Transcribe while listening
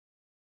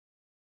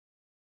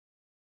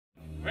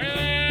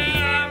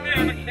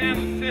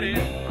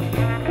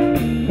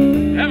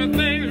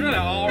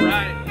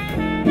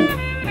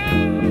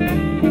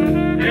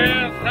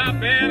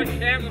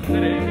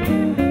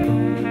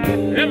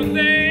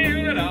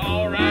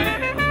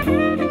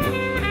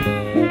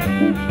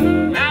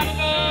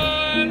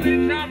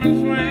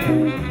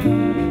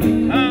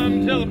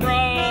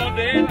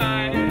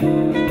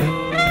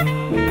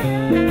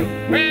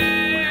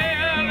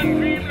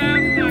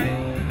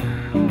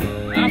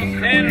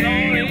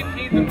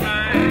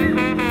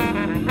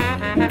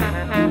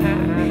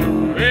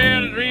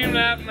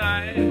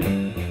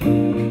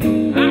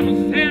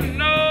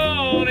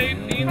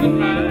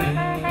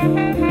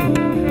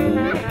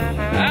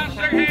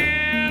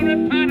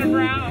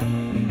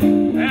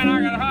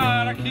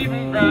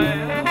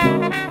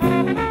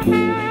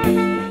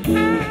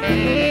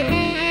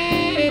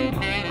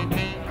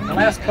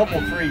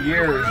couple, 3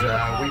 years,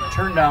 we've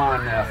turned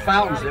on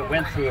fountains that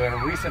went through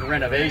a recent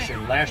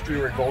renovation. Last year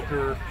we were at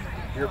Volker,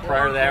 the year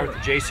prior to that with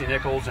the J.C.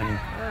 Nichols, and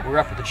we were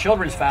up at the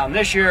Children's Fountain.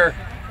 This year,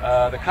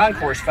 the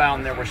Concourse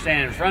Fountain that we're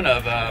standing in front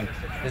of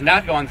has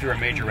not gone through a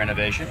major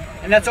renovation,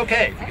 and that's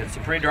okay because it's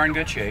in pretty darn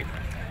good shape.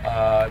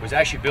 It was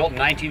actually built in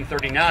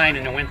 1939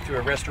 and it went through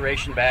a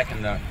restoration back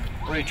in the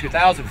early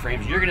 2000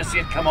 frames. You're going to see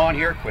it come on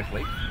here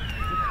quickly.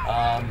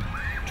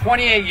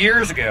 28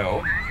 years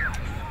ago,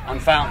 on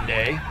Fountain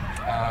Day,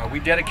 we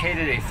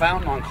dedicated a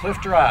fountain on Cliff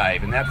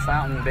Drive, and that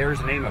fountain bears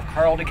the name of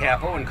Carl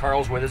DeCapo, and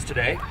Carl's with us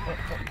today.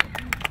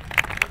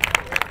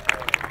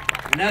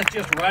 And that's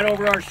just right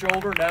over our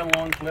shoulder down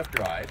along Cliff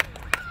Drive.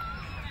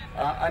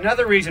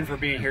 Another reason for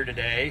being here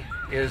today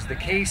is the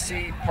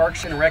KC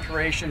Parks and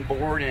Recreation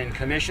Board and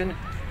Commission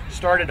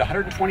started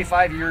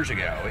 125 years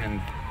ago, and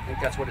I think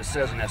that's what it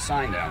says in that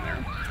sign down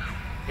there,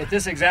 at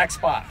this exact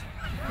spot.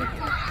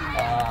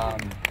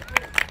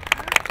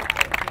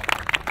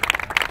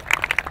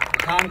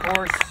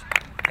 Concourse,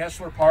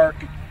 Kessler Park,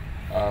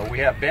 we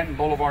have Benton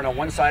Boulevard on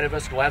one side of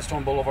us,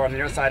 Gladstone Boulevard on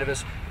the other side of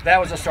us. That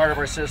was the start of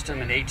our system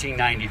in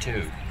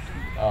 1892.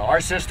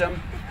 Our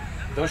system,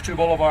 those two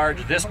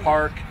boulevards, this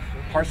park,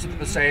 parts of the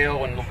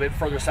Paseo, and a little bit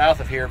further south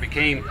of here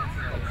became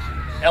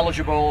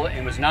eligible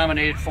and was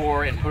nominated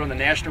for and put on the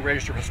National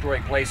Register of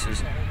Historic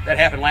Places. That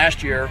happened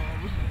last year,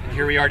 and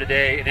here we are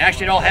today. And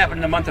actually it all happened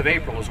in the month of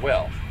April as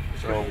well.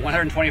 So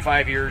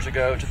 125 years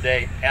ago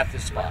today at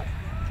this spot.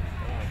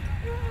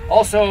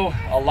 Also,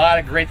 a lot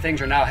of great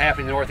things are now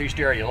happening in the Northeast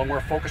area. A little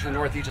more focus on the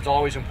Northeast is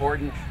always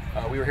important.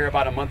 We were here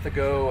about a month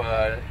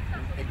ago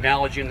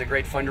acknowledging the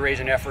great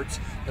fundraising efforts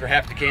that are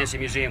happening at the Kansas City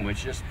Museum, which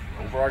is just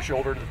over our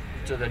shoulder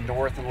to the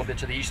north and a little bit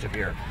to the east of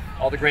here.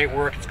 All the great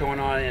work that's going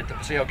on at the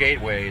Paseo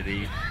Gateway,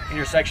 the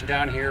intersection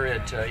down here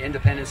at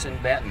Independence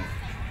and Benton,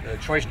 the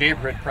Choice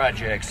Neighborhood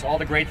projects, all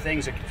the great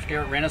things that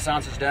Garrett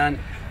Renaissance has done,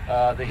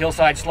 the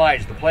hillside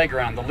slides, the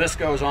playground, the list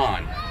goes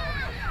on.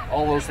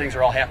 All those things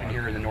are all happening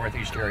here in the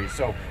Northeast area.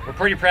 So we're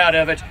pretty proud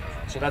of it,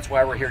 so that's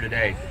why we're here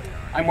today.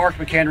 I'm Mark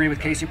McHenry with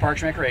KC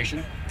Parks and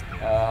Recreation.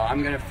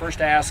 I'm going to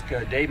first ask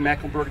Dave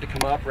Mecklenburg to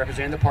come up,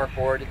 representing the Park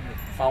Board.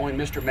 Following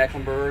Mr.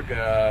 Mecklenburg,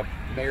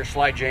 Mayor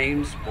Sly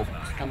James will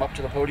come up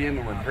to the podium,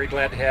 and we're very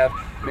glad to have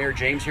Mayor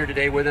James here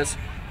today with us.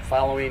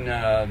 Following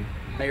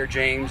Mayor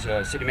James,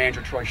 City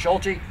Manager Troy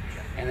Schulte,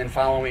 and then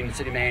following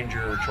City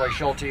Manager Troy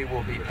Schulte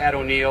will be Pat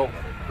O'Neill,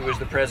 who is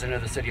the president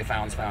of the City of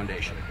Fountains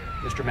Foundation.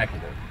 Mr.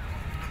 Mecklenburg.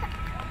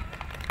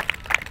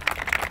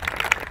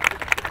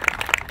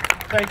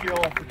 Thank you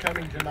all for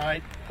coming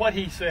tonight. What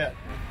he said,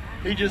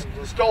 he just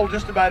stole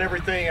just about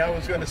everything I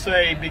was going to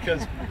say,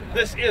 because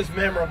this is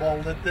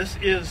memorable, that this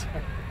is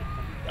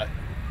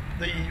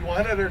the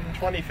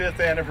 125th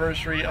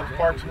anniversary of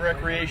Parks and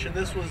Recreation.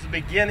 This was the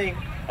beginning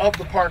of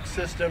the park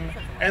system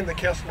and the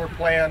Kessler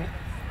Plan,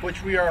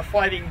 which we are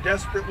fighting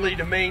desperately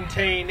to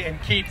maintain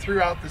and keep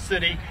throughout the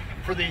city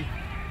for the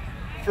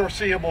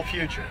foreseeable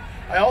future.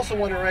 I also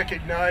want to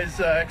recognize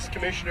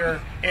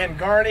ex-Commissioner Ann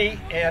Garney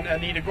and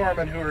Anita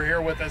Gorman, who are here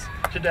with us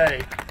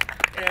today.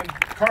 And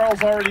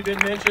Carl's already been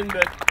mentioned,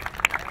 but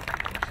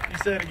he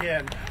said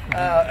again.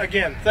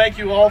 Again, thank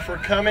you all for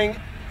coming.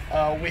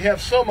 We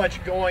have so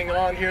much going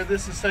on here.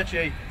 This is such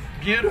a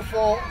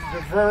beautiful,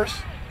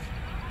 diverse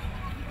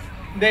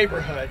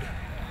neighborhood.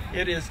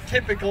 It is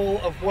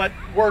typical of what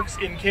works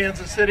in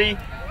Kansas City,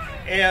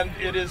 and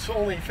it is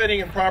only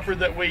fitting and proper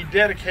that we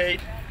dedicate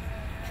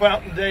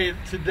Fountain Day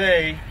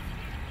today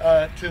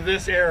to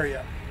this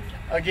area.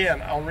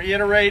 Again, I'll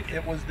reiterate,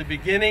 it was the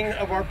beginning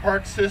of our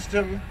park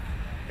system.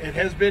 It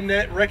has been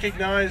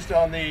recognized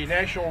on the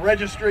National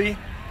Registry,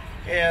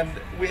 and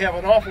we have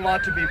an awful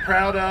lot to be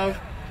proud of.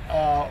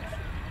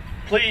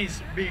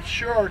 Please be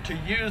sure to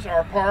use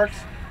our parks.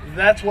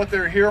 That's what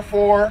they're here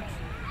for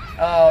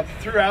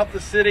throughout the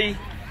city.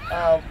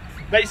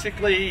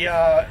 Basically,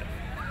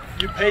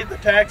 you pay the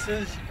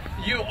taxes,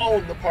 you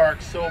own the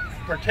parks, so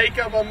partake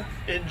of them,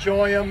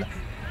 enjoy them,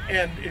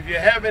 and if you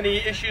have any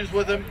issues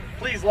with them,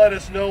 please let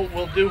us know.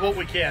 We'll do what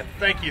we can.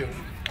 Thank you.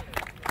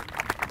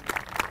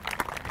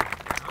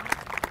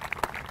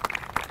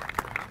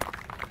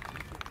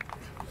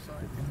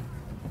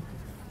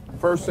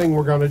 First thing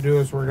we're going to do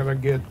is we're going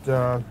to get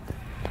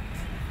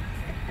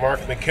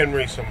Mark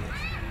McHenry some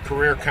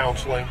career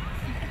counseling.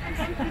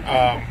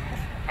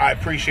 I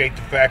appreciate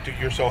the fact that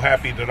you're so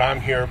happy that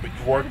I'm here, but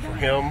you work for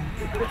him.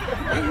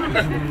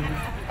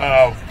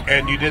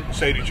 And you didn't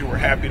say that you were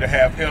happy to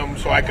have him,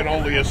 so I can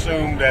only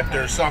assume that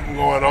there's something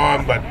going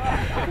on, but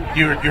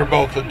you're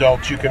both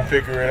adults. You can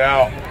figure it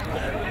out.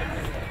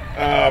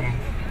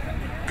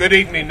 Good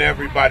evening to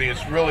everybody.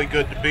 It's really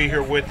good to be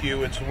here with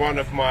you. It's one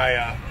of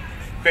my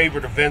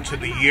favorite events of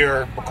the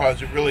year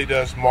because it really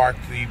does mark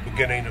the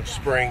beginning of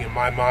spring in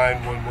my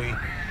mind when we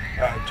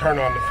turn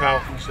on the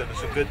fountains, and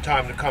it's a good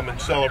time to come and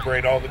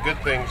celebrate all the good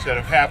things that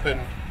have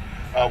happened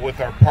with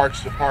our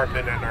Parks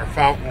Department and our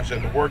fountains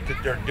and the work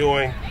that they're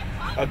doing.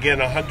 Again,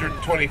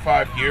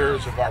 125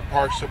 years of our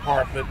Parks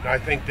Department, and I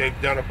think they've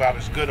done about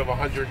as good of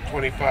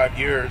 125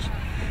 years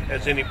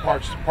as any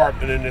parks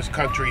department in this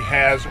country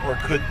has or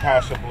could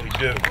possibly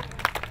do.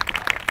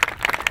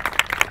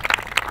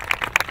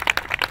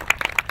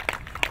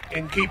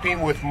 In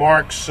keeping with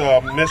Mark's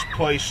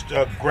misplaced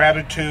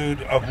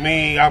gratitude of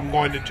me, I'm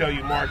going to tell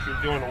you, Mark,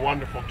 you're doing a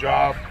wonderful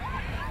job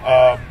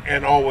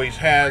and always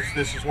has.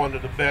 This is one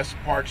of the best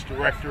parks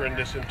director in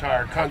this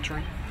entire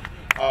country.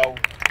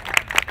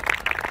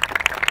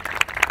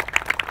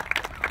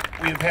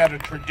 We've had a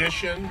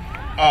tradition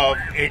of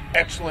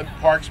excellent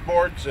parks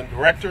boards and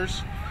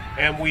directors,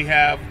 and we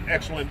have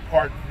excellent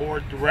park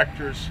board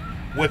directors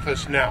with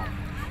us now.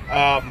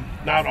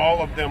 Not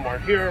all of them are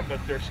here,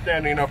 but they're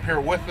standing up here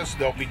with us.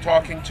 They'll be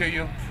talking to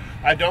you.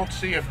 I don't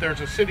see if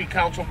there's a city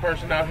council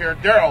person out here.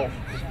 Daryl,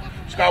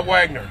 Scott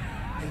Wagner,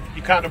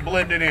 you kind of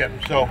blended in.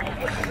 So,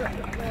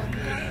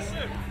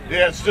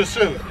 yeah, it's the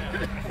suit.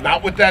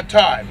 Not with that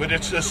tie, but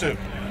it's the suit.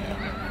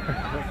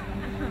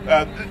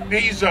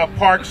 These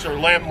parks are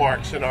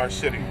landmarks in our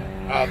city.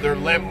 They're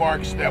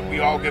landmarks that we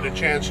all get a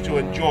chance to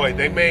enjoy.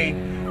 They may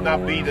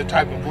not be the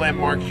type of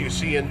landmarks you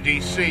see in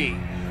D.C.,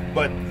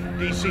 but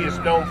D.C. is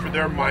known for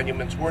their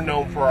monuments. We're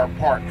known for our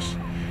parks.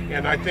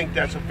 And I think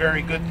that's a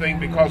very good thing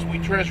because we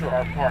treasure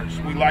our parks.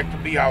 We like to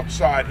be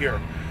outside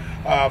here.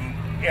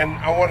 And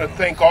I want to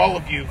thank all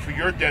of you for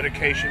your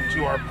dedication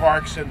to our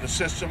parks and the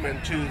system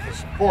and to the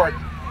support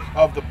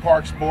of the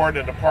Parks Board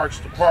and the Parks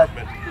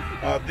Department.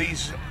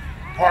 These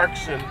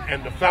parks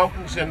and the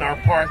fountains in our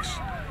parks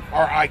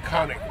are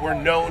iconic.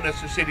 We're known as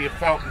the City of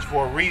Fountains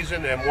for a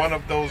reason, and one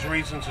of those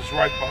reasons is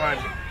right behind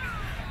me.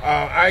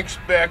 I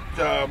expect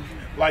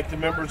like the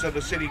members of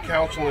the City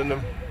Council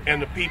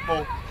and the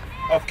people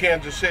of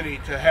Kansas City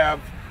to have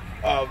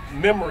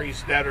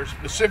memories that are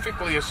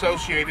specifically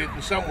associated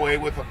in some way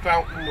with a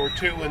fountain or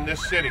two in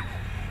this city.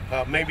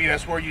 Maybe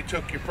that's where you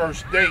took your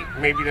first date,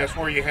 maybe that's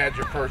where you had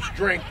your first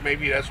drink,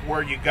 maybe that's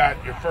where you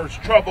got your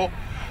first trouble,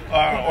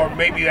 or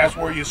maybe that's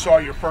where you saw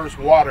your first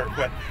water.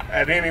 But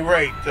at any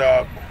rate,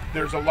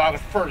 there's a lot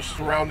of firsts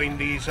surrounding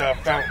these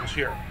fountains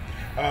here.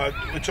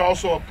 It's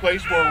also a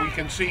place where we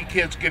can see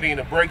kids getting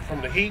a break from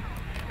the heat.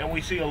 And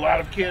we see a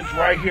lot of kids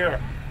right here.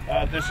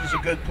 This is a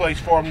good place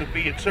for them to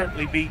be. It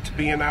certainly beats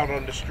being out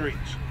on the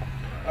streets.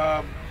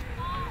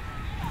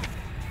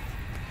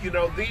 You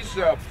know,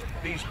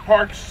 these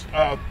parks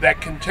that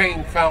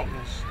contain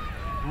fountains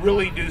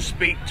really do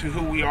speak to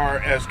who we are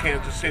as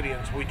Kansas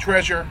Cityans. We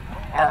treasure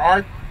our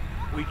art,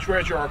 we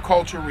treasure our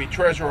culture, we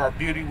treasure our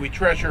beauty, we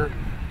treasure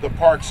the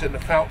parks and the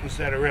fountains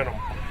that are in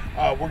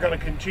them. We're going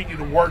to continue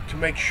to work to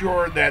make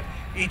sure that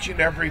each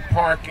and every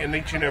park and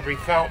each and every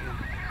fountain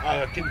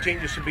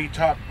continues to be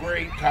top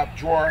grade, top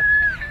drawer,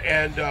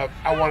 and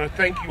I want to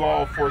thank you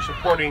all for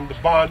supporting the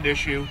bond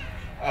issue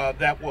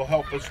that will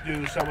help us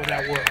do some of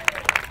that work.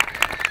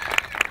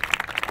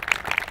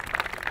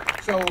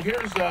 So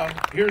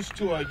here's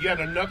to yet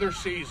another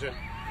season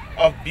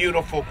of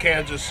beautiful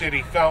Kansas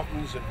City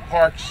fountains and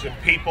parks and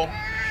people,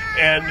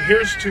 and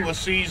here's to a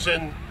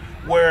season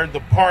where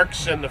the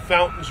parks and the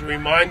fountains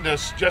remind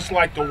us, just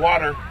like the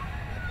water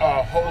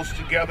holds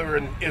together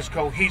and is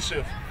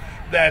cohesive,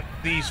 that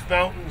these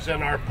fountains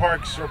and our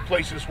parks are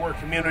places where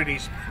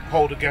communities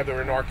hold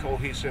together and are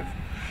cohesive.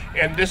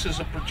 And this is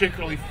a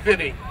particularly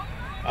fitting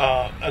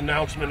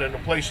announcement and a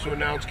place to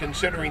announce,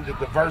 considering the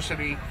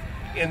diversity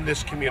in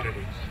this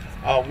community.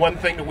 One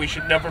thing that we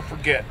should never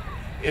forget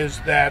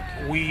is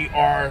that we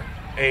are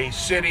a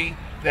city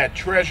that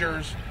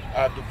treasures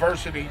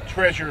diversity,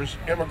 treasures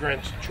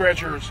immigrants,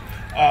 treasures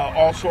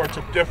all sorts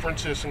of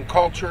differences in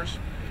cultures,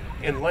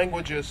 in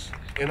languages,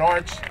 in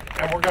arts,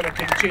 and we're going to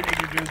continue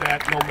to do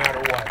that no matter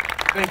what.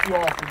 Thank you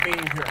all for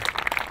being here.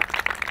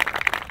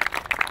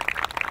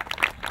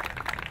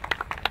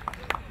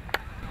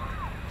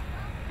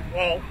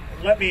 Well,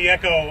 let me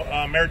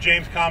echo Mayor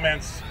James'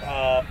 comments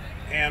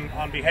and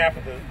on behalf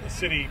of the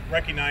city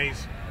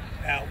recognize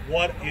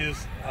what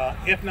is,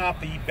 if not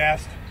the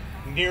best,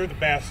 near the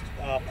best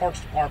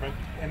parks department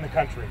in the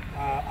country.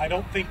 I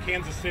don't think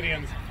Kansas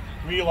Cityans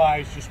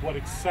realize just what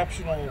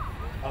exceptional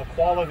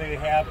quality they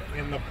have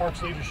in the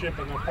parks leadership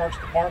and the parks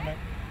department,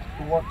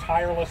 who work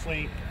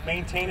tirelessly.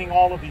 Maintaining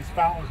all of these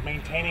fountains,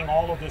 maintaining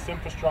all of this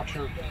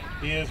infrastructure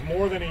is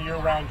more than a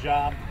year-round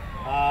job.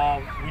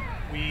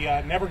 We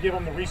never give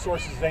them the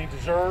resources they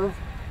deserve,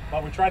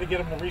 but we try to get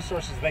them the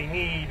resources they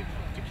need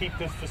to keep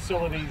these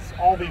facilities,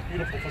 all these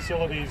beautiful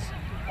facilities,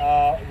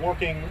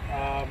 working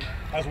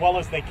as well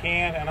as they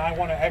can. And I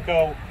want to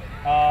echo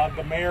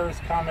the mayor's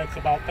comments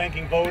about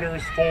thanking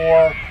voters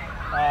for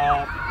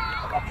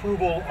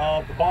approval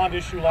of the bond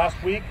issue last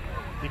week,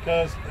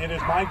 because it is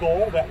my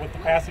goal that with the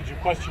passage of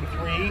question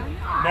 3,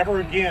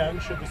 never again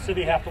should the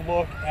city have to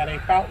look at a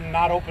fountain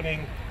not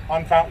opening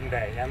on Fountain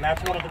Day. And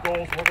that's one of the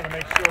goals we're going to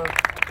make sure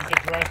is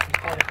addressed as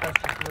part of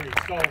question 3.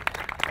 So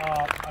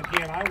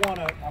again, I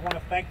want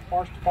to thank the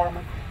Parks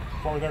Department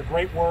for their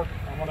great work.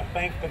 I want to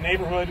thank the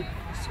neighborhood,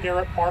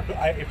 Scarrett Park.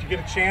 If you get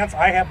a chance,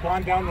 I have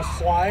gone down the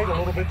slide a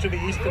little bit to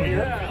the east of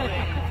here.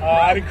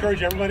 I'd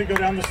encourage everybody to go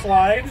down the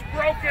slide. It's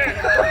broken.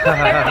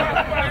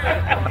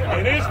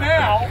 It is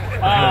now.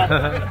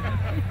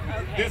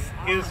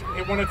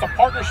 when it's a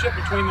partnership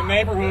between the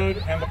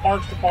neighborhood and the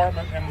Parks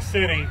Department and the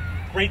city,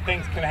 great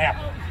things can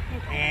happen.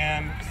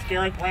 And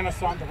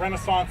the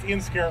Renaissance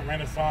in Scarrett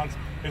Renaissance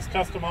is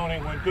testimony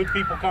when good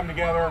people come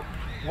together,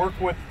 work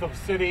with the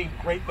city,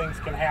 great things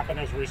can happen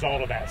as a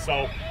result of that.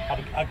 So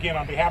again,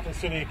 on behalf of the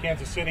city of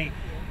Kansas City,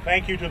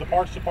 thank you to the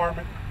Parks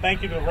Department,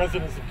 thank you to the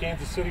residents of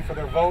Kansas City for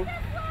their vote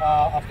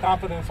of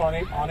confidence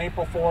on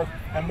April 4th,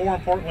 and more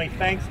importantly,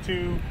 thanks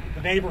to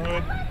the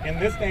neighborhood, in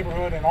this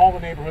neighborhood and all the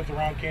neighborhoods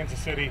around Kansas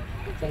City,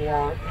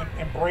 for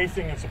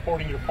embracing and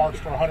supporting your parks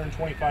for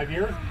 125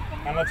 years.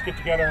 And let's get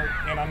together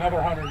in another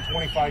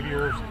 125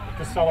 years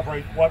to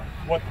celebrate what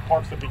the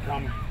parks have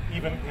become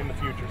even in the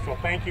future. So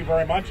thank you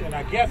very much, and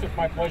I guess it's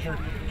my pleasure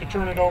to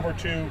turn it over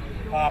to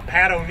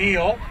Pat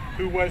O'Neill,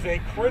 who was a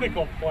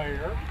critical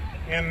player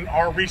in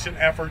our recent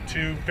effort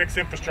to fix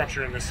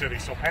infrastructure in this city.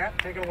 So Pat,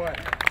 take it away.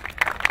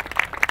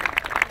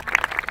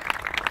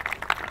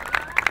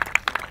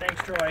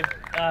 Thanks, Troy.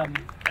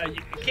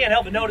 You can't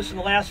help but notice in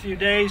the last few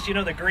days, you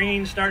know, the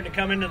green's starting to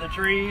come into the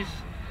trees.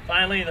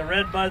 Finally, the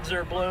red buds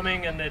are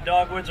blooming and the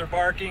dogwoods are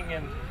barking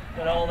and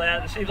all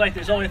that. It seems like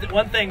there's only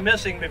one thing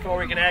missing before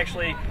we can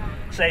actually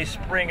say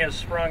spring has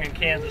sprung in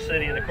Kansas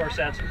City, and of course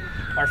that's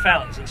our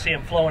fountains, and see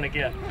them flowing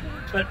again.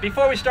 But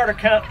before we start our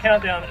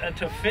countdown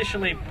to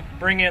officially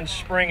bring in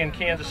spring in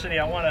Kansas City,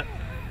 I want to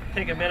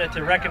take a minute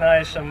to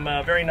recognize some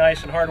very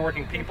nice and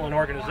hardworking people and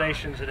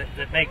organizations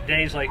that make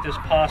days like this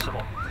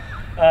possible.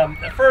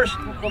 First,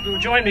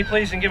 join me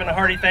please in giving a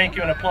hearty thank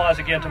you and applause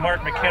again to Mark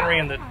McHenry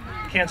and the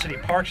Kansas City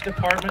Parks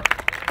Department.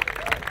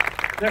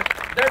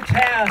 Their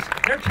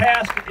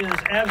task is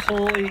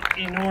absolutely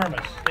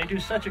enormous. They do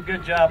such a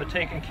good job of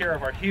taking care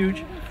of our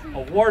huge,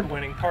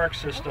 award-winning park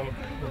system.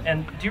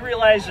 And do you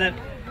realize that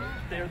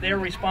they're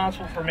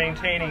responsible for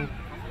maintaining,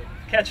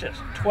 catch this,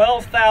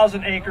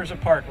 12,000 acres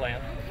of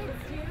parkland,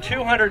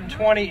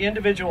 220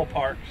 individual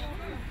parks,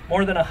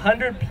 more than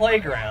 100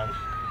 playgrounds,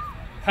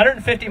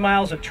 150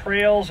 miles of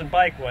trails and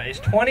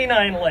bikeways,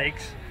 29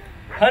 lakes,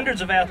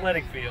 hundreds of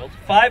athletic fields,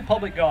 5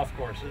 public golf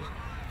courses,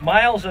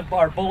 miles of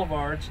our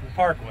boulevards and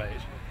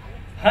parkways,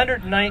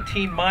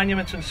 119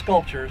 monuments and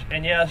sculptures,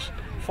 and yes,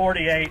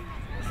 48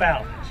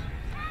 fountains.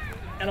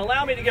 And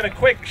allow me to give a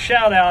quick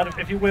shout out,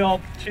 if you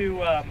will,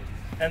 to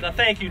and a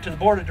thank you to the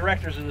board of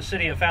directors of the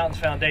City of Fountains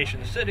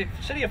Foundation. The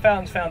City of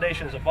Fountains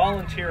Foundation is a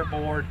volunteer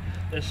board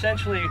that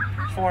essentially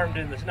formed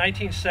in the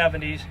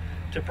 1970s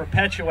to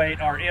perpetuate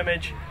our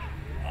image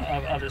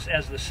of us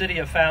as the City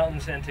of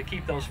Fountains and to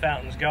keep those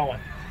fountains going.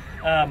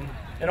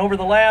 And over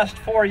the last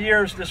 4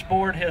 years, this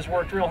board has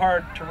worked real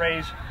hard to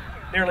raise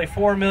nearly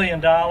 $4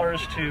 million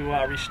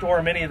to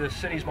restore many of the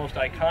city's most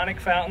iconic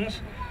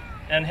fountains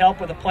and help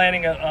with the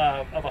planning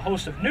of a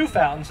host of new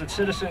fountains that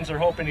citizens are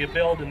hoping to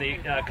build in the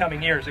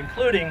coming years,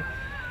 including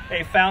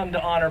a fountain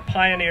to honor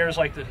pioneers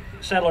like the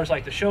settlers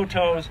like the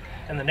Choctaws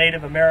and the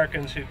Native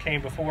Americans who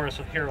came before us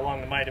here along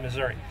the mighty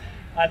Missouri.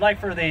 I'd like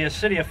for the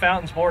City of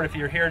Fountains Board, if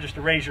you're here, just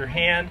to raise your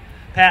hand.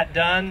 Pat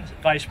Dunn,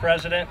 Vice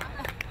President.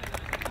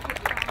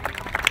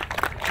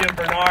 Jim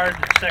Bernard,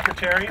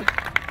 Secretary.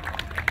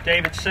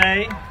 David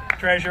Say,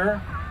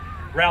 Treasurer.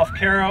 Ralph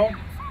Caro.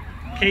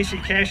 Casey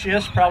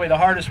Cassius, probably the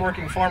hardest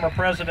working former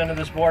president of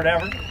this board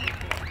ever.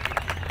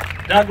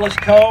 Douglas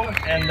Coe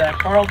and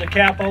Carl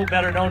DiCapo,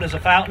 better known as a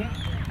Fountain.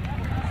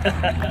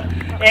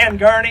 Ann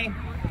Garney,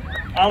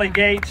 Ollie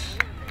Gates,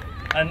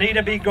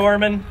 Anita B.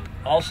 Gorman,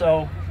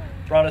 also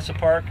brought us a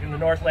park in the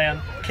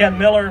Northland. Ken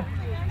Miller,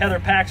 Heather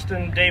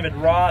Paxton, David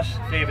Ross,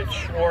 David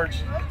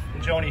Schwartz,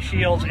 and Joni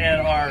Shields,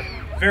 and our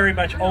very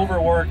much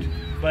overworked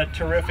but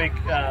terrific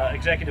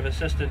executive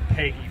assistant,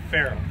 Peggy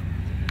Farrell.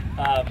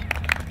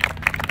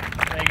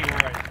 Peggy, all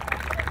right,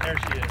 there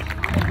she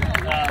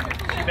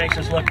is. She makes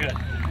us look good.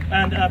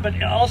 And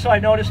but also I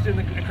noticed in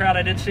the crowd,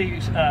 I did see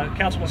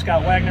Councilman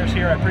Scott Wagner's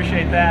here. I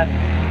appreciate that.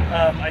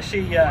 I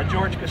see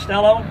George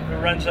Costello, who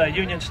runs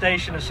Union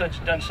Station, has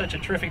done such a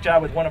terrific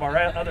job with one of our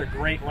other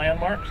great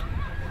landmarks.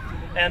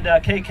 And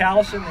Kay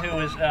Callison, who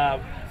is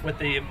with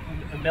the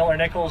Miller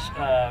Nichols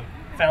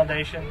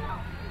Foundation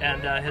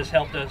and has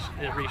helped us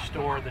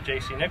restore the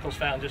J.C. Nichols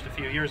Fountain just a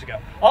few years ago.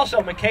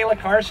 Also, Michaela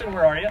Carson,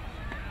 where are you?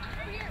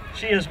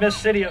 She is Miss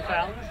City of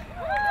Fountains.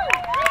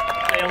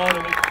 Say hello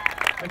to me.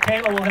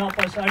 Michaela will help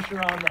us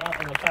usher on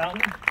the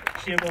fountain.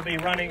 She will be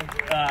running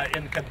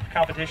in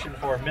competition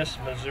for Miss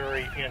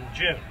Missouri in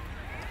June.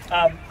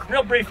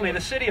 Real briefly,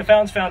 the City of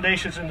Fountains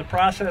Foundation is in the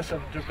process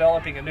of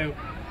developing a new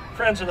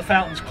Friends of the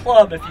Fountains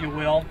Club, if you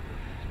will,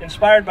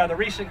 inspired by the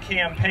recent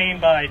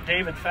campaign by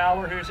David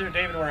Fowler. Who's here?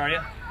 David, where are you?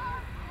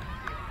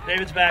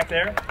 David's back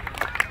there.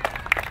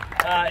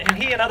 And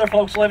he and other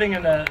folks living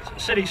in the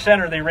city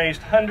center, they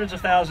raised hundreds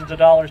of thousands of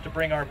dollars to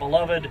bring our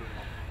beloved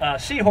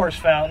Seahorse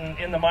Fountain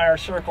in the Meyer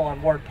Circle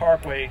on Ward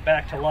Parkway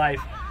back to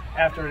life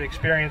after it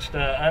experienced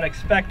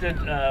unexpected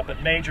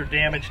but major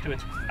damage to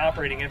its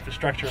operating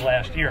infrastructure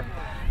last year.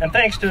 And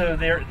thanks to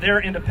their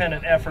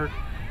independent effort,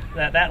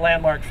 that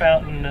landmark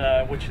fountain,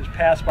 which is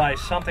passed by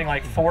something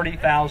like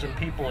 40,000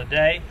 people a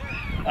day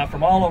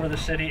from all over the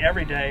city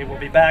every day, will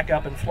be back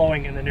up and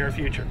flowing in the near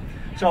future.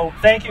 So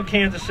thank you,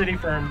 Kansas City,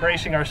 for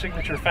embracing our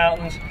signature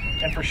fountains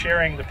and for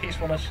sharing the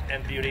peacefulness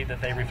and beauty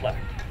that they reflect.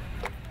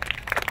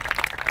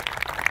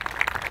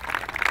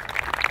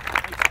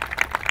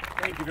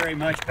 Thank you very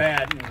much,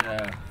 Pat,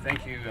 and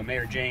thank you,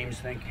 Mayor James.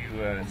 Thank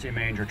you, City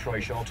Manager Troy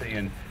Schulte,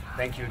 and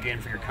thank you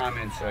again for your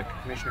comments,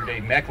 Commissioner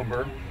Dave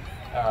Mecklenburg.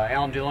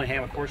 Alan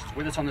Dillingham, of course, is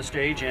with us on the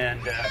stage, and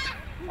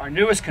our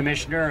newest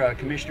commissioner,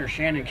 Commissioner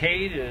Shannon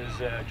Cade, is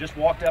just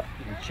walked up.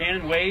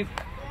 Shannon, wave.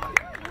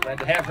 Glad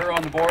to have her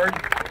on the board.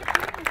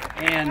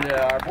 And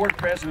our board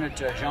president,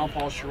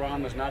 Jean-Paul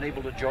Chiron, was not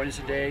able to join us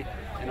today,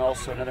 and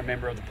also another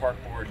member of the park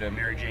board,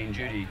 Mary Jane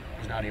Judy,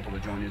 was not able to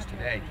join us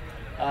today.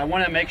 I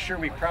want to make sure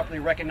we properly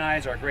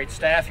recognize our great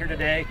staff here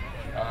today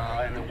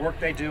and the work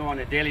they do on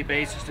a daily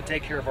basis to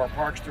take care of our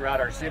parks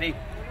throughout our city.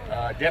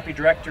 Deputy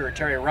Director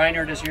Terry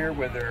Reinert is here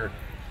with her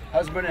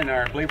husband, and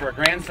I believe our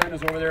grandson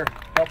is over there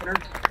helping her.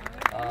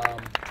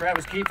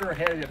 Travis Kiefer,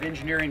 Head of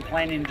Engineering,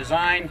 Planning, and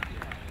Design.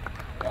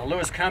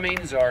 Lewis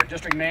Cummings, our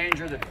District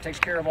Manager that takes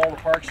care of all the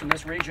parks in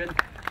this region.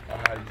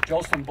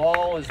 Jocelyn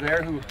Ball is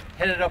there, who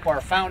headed up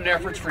our fountain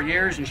efforts for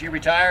years, and she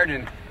retired,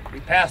 and we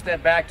passed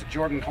that back to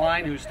Jordan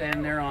Klein, who's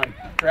standing there on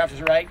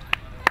Travis's right.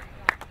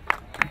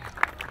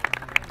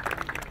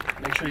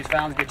 Make sure these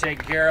fountains get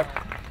taken care of.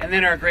 And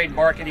then our great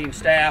marketing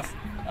staff,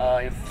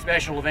 in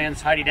special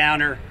events, Heidi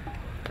Downer,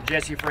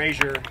 Jesse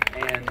Frazier,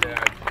 and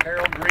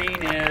Carol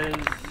Green is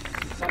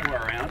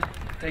somewhere around,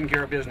 taking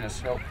care of business.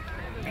 So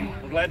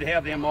we're glad to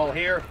have them all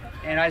here.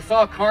 And I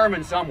saw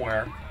Carmen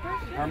somewhere.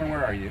 Carmen,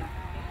 where are you?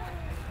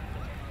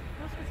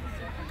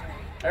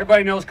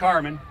 Everybody knows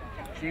Carmen.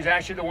 She's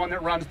actually the one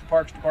that runs the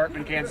Parks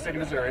Department in Kansas City,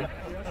 Missouri.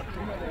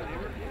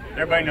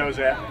 Everybody knows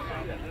that.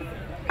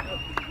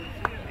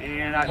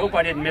 And I hope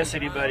I didn't miss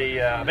anybody.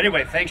 But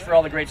anyway, thanks for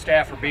all the great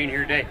staff for being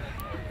here today.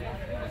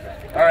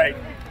 All right.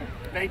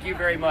 Thank you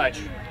very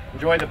much.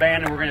 Enjoy the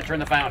band, and we're going to turn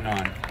the fountain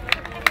on.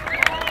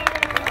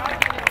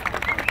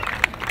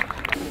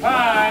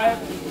 5,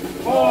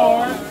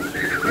 4,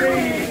 3,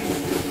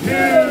 2,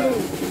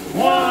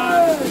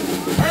 1.